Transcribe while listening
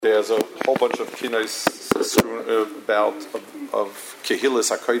There's a whole bunch of Kinnahs about of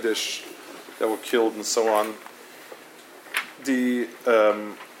Kehillas HaKiddush that were killed and so on.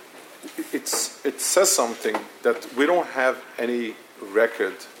 It says something that we don't have any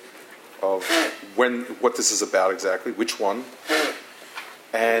record of what this is about exactly, which one,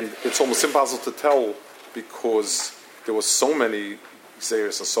 and it's almost impossible to tell because there were so many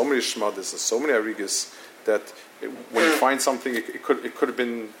Xeris and so many Shmadis and so many Arigas that when you find something, it could have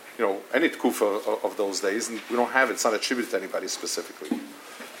been any tkufa of those days, and we don't have it. It's not attributed to anybody specifically.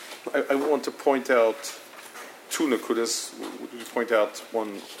 I want to point out two nakudas. We point out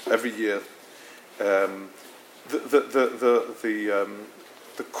one every year. The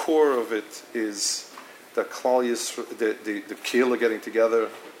core of it is the Klal the Kehillah getting together,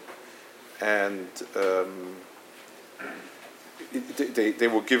 and they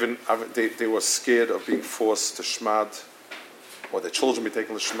were given. They were scared of being forced to shmad, or their children be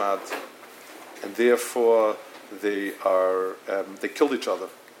taken to shmad, and therefore they killed each other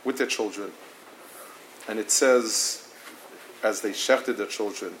with their children. And it says, as they shechted their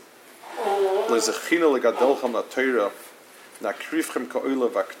children, they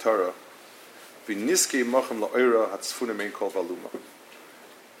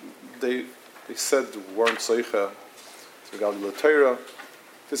said weren't soicha.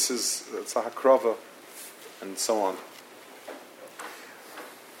 This is it's a hakrava, and so on.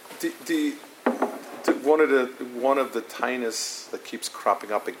 One of the tainas that keeps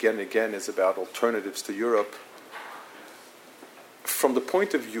cropping up again and again is about alternatives to Europe. From the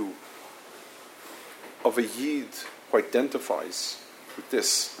point of view of a Yid who identifies with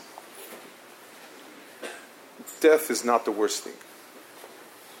this, death is not the worst thing.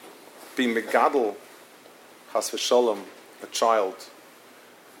 Being megadol, chas v'shalom, a child.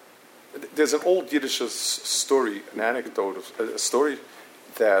 There's an old Yiddish story, an anecdote, a story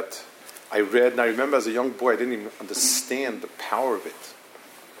that I read, and I remember as a young boy, I didn't even understand the power of it.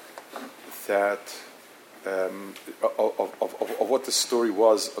 That of what the story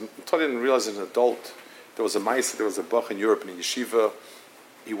was until I didn't realize as an adult. There was a bach in Europe in a yeshiva.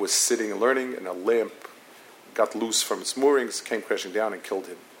 He was sitting and learning, and a lamp got loose from its moorings, came crashing down, and killed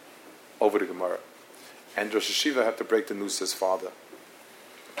him over the Gemara. And Rosh Yeshiva had to break the news to his father.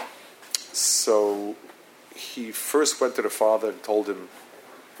 So he first went to the father and told him,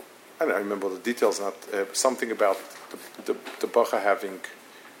 I don't remember the details, not something about the Bacha having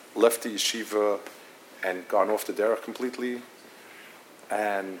left the yeshiva and gone off the derech completely,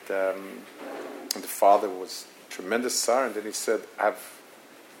 and the father was tremendous sorrow. And then he said,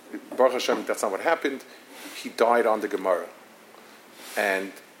 Baruch Hashem, that's not what happened. He died on the Gemara,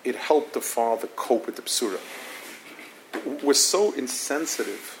 and it helped the father cope with the psura. We're so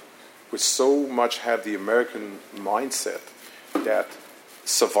insensitive. We so much have the American mindset that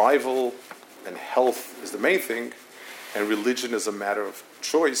survival and health is the main thing, and religion is a matter of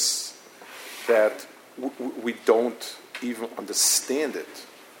choice, that we don't even understand it.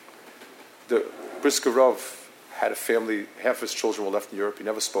 The Brisker Rav had a family, half of his children were left in Europe. He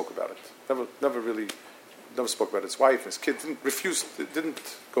never spoke about it. Never spoke about his wife. His kids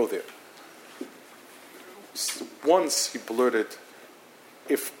didn't go there. Once he blurted,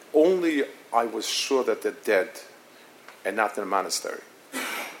 if only I was sure that they're dead and not in a monastery.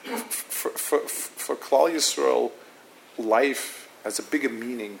 For Klal Yisrael, life has a bigger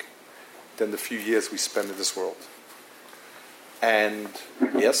meaning than the few years we spend in this world. And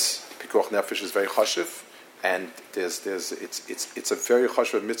yes, Pikuach Nefesh is very chashiv, and it's a very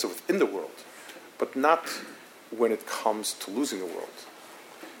chashiv mitzvah within the world, but not when it comes to losing the world.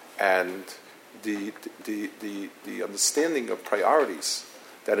 And the understanding of priorities,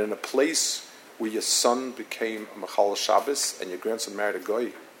 that in a place where your son became a Machal Shabbos and your grandson married a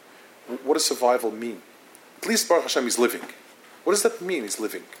Goy, what does survival mean? At least Baruch Hashem is living. What does that mean, he's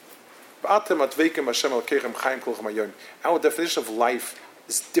living? Our definition of life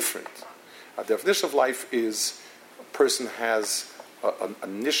is different. Our definition of life is a person has a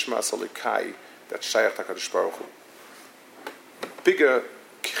nishma salikai that shayach HaKadosh Baruch Hu. Bigger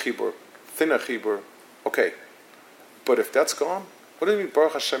chibur, thinner chibur, okay. But if that's gone, what do you mean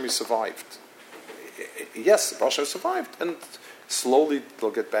Baruch Hashem is survived? Yes, Baruch Hashem survived, and slowly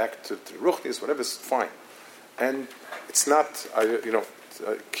they'll get back to the ruchnis, whatever is fine. And it's not,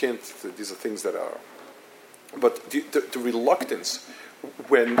 can't. These are things that are. But the reluctance,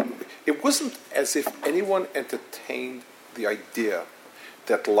 when it wasn't as if anyone entertained the idea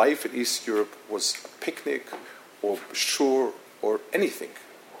that life in East Europe was a picnic or sure or anything.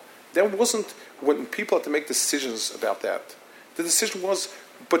 There wasn't, when people had to make decisions about that, the decision was,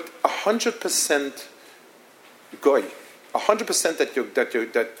 but 100% goy, 100%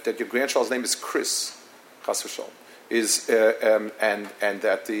 that your grandchild's name is Chris, Chas v'shalom, is and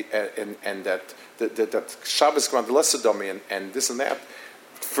that that Shabbos Grand Lesadami and this and that,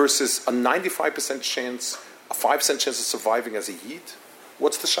 versus a 95% chance, a 5% chance of surviving as a Yid.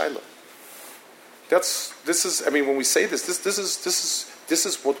 What's the shaila? This is. I mean, when we say this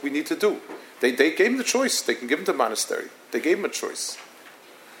is what we need to do. They gave him the choice. They can give him the monastery. They gave him a choice.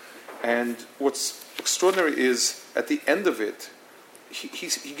 And what's extraordinary is, at the end of it, he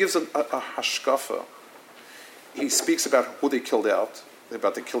gives a hashkafa. He speaks about who they killed out,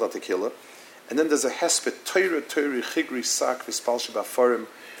 about they killed out the killer. And then there's a hesped, Torah, Chigri, Sak, Vispal Shabafarim.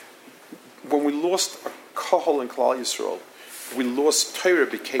 When we lost a kahal in Klal Yisrael, we lost Torah,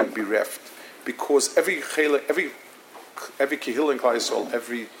 became bereft. Because every kahil in Klal Yisrael,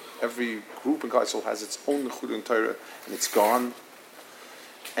 every group in Klal Yisrael has its own nechud in Torah, and it's gone.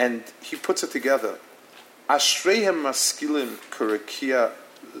 And he puts it together. Ashreihem maskilim kurakia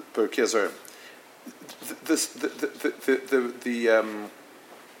zorim.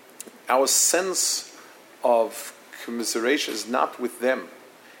 Our sense of commiseration is not with them;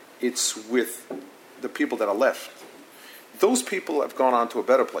 it's with the people that are left. Those people have gone on to a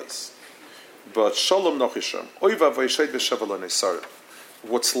better place. But shalom nochisham, oiva v'yeshed v'shavalon.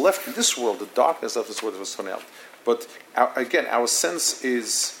 What's left in this world, the darkness of this world, was thrown out. But our sense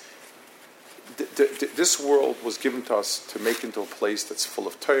is this world was given to us to make into a place that's full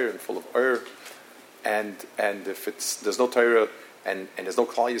of Torah and full of and if there's no Torah and there's no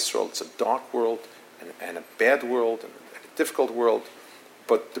Klal Yisrael, it's a dark world and a bad world and a difficult world.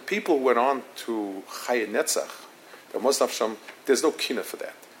 But the people who went on to Chayei Netzach, the Muslim Hashem, there's no Kinnah for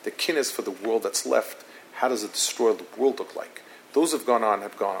that. The Kinnah is for the world that's left. How does a destroyed world look like? Those have gone on,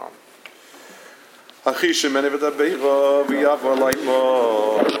 have gone on.